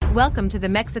Welcome to the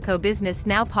Mexico Business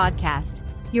Now podcast,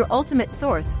 your ultimate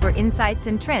source for insights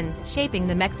and trends shaping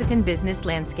the Mexican business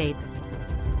landscape.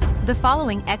 The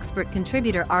following expert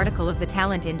contributor article of the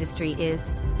talent industry is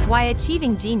Why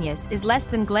Achieving Genius is Less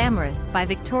Than Glamorous by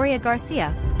Victoria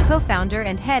García, co-founder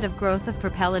and head of growth of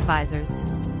Propel Advisors.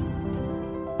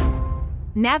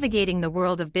 Navigating the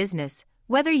world of business,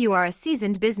 whether you are a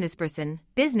seasoned businessperson,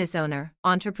 business owner,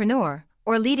 entrepreneur,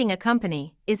 or leading a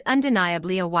company, is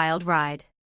undeniably a wild ride.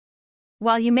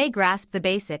 While you may grasp the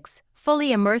basics,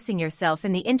 fully immersing yourself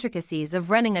in the intricacies of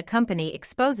running a company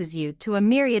exposes you to a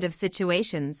myriad of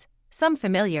situations, some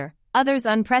familiar, others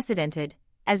unprecedented,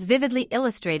 as vividly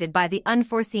illustrated by the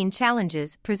unforeseen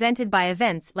challenges presented by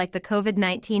events like the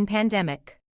COVID-19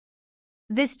 pandemic.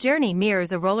 This journey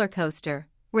mirrors a roller coaster,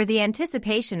 where the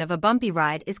anticipation of a bumpy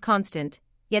ride is constant,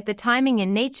 yet the timing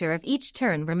and nature of each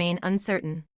turn remain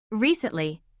uncertain.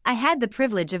 Recently, I had the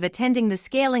privilege of attending the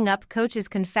Scaling Up Coaches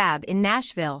Confab in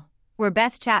Nashville, where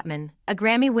Beth Chapman, a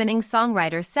Grammy-winning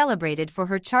songwriter celebrated for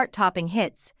her chart-topping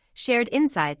hits, shared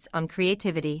insights on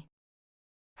creativity.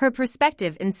 Her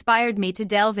perspective inspired me to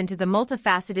delve into the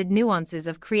multifaceted nuances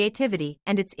of creativity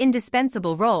and its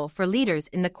indispensable role for leaders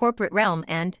in the corporate realm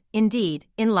and, indeed,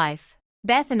 in life.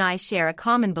 Beth and I share a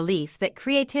common belief that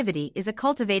creativity is a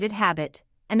cultivated habit,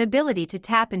 an ability to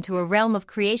tap into a realm of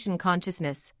creation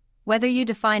consciousness, whether you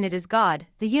define it as God,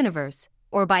 the universe,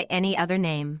 or by any other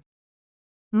name.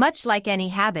 Much like any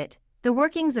habit, the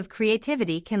workings of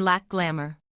creativity can lack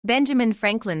glamour. Benjamin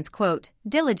Franklin's quote,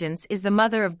 "Diligence is the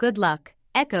mother of good luck,"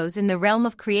 echoes in the realm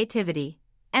of creativity,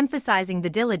 emphasizing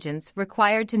the diligence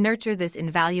required to nurture this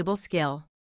invaluable skill.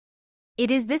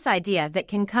 It is this idea that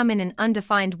can come in an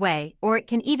undefined way, or it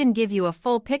can even give you a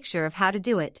full picture of how to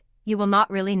do it. You will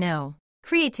not really know.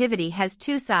 Creativity has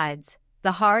two sides,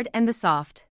 the hard and the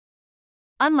soft.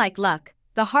 Unlike luck,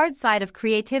 the hard side of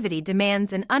creativity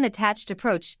demands an unattached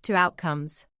approach to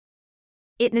outcomes.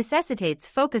 It necessitates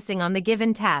focusing on the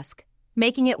given task,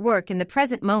 making it work in the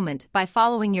present moment by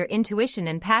following your intuition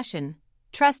and passion,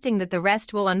 trusting that the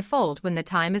rest will unfold when the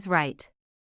time is right.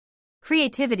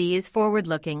 Creativity is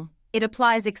forward-looking. It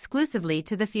applies exclusively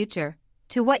to the future,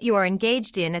 to what you are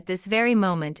engaged in at this very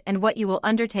moment and what you will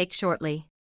undertake shortly.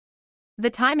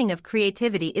 The timing of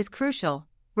creativity is crucial,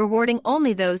 rewarding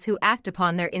only those who act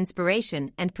upon their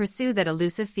inspiration and pursue that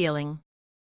elusive feeling.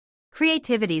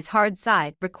 Creativity's hard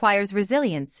side requires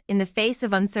resilience in the face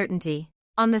of uncertainty.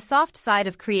 On the soft side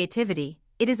of creativity,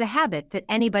 it is a habit that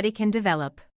anybody can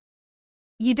develop.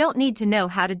 You don't need to know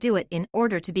how to do it in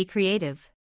order to be creative.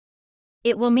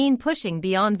 It will mean pushing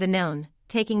beyond the known,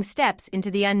 taking steps into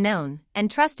the unknown,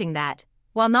 and trusting that,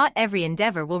 while not every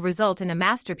endeavor will result in a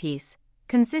masterpiece,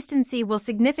 consistency will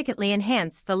significantly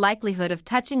enhance the likelihood of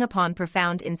touching upon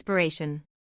profound inspiration.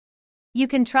 You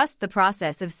can trust the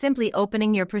process of simply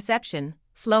opening your perception,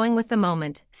 flowing with the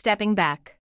moment, stepping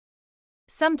back.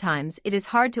 Sometimes it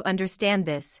is hard to understand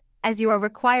this, as you are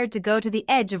required to go to the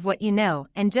edge of what you know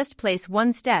and just place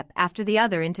one step after the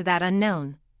other into that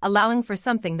unknown, allowing for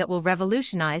something that will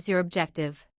revolutionize your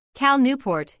objective. Cal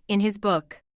Newport, in his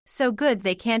book, So Good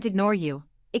They Can't Ignore You,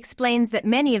 explains that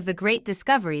many of the great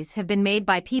discoveries have been made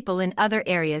by people in other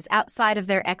areas outside of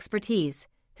their expertise,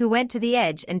 who went to the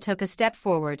edge and took a step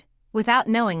forward, without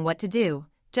knowing what to do,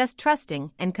 just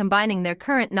trusting and combining their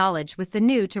current knowledge with the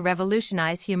new to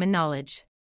revolutionize human knowledge.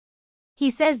 He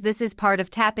says this is part of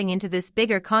tapping into this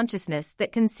bigger consciousness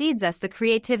that concedes us the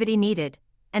creativity needed,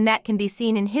 and that can be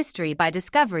seen in history by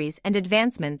discoveries and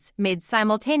advancements made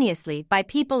simultaneously by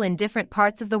people in different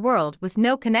parts of the world with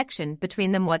no connection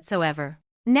between them whatsoever.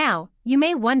 Now, you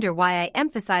may wonder why I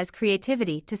emphasize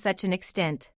creativity to such an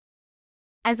extent.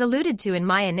 As alluded to in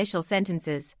my initial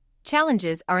sentences,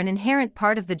 challenges are an inherent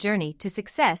part of the journey to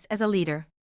success as a leader.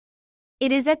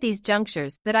 It is at these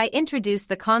junctures that I introduce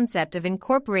the concept of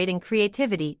incorporating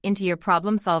creativity into your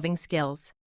problem-solving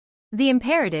skills. The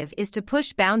imperative is to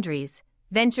push boundaries,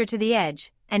 venture to the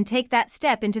edge, and take that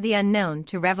step into the unknown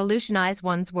to revolutionize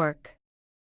one's work.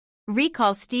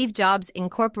 Recall Steve Jobs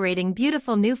incorporating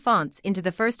beautiful new fonts into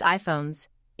the first iPhones,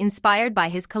 inspired by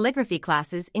his calligraphy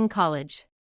classes in college.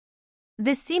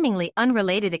 This seemingly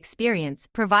unrelated experience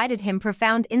provided him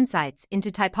profound insights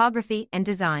into typography and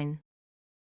design.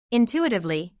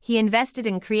 Intuitively, he invested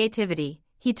in creativity.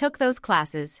 He took those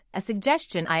classes, a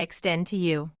suggestion I extend to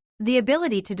you. The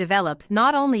ability to develop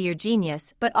not only your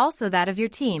genius but also that of your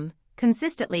team,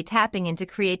 consistently tapping into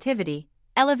creativity,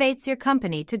 elevates your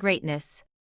company to greatness.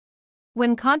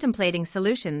 When contemplating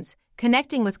solutions,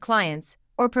 connecting with clients,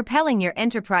 or propelling your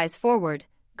enterprise forward,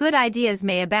 good ideas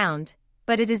may abound,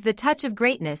 but it is the touch of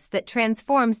greatness that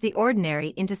transforms the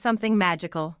ordinary into something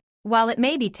magical. While it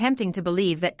may be tempting to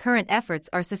believe that current efforts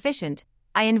are sufficient,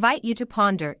 I invite you to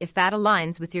ponder if that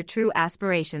aligns with your true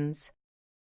aspirations.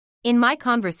 In my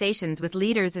conversations with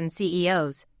leaders and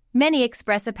CEOs, many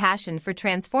express a passion for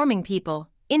transforming people,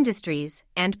 industries,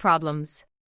 and problems.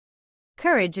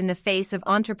 Courage in the face of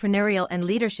entrepreneurial and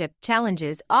leadership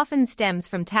challenges often stems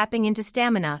from tapping into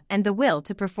stamina and the will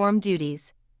to perform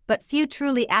duties, but few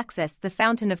truly access the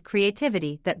fountain of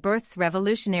creativity that births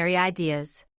revolutionary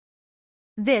ideas.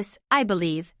 This, I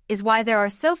believe, is why there are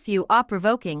so few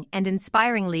awe-provoking and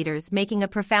inspiring leaders making a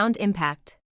profound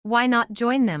impact. Why not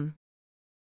join them?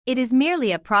 It is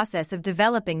merely a process of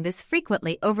developing this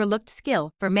frequently overlooked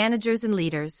skill for managers and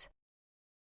leaders.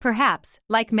 Perhaps,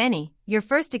 like many, your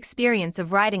first experience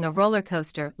of riding a roller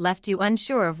coaster left you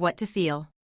unsure of what to feel.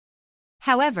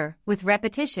 However, with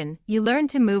repetition, you learn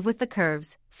to move with the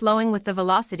curves, flowing with the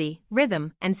velocity,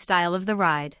 rhythm, and style of the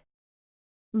ride.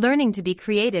 Learning to be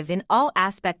creative in all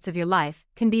aspects of your life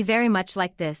can be very much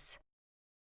like this.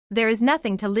 There is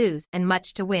nothing to lose and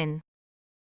much to win.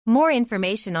 More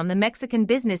information on the Mexican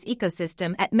business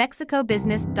ecosystem at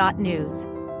mexicobusiness.news.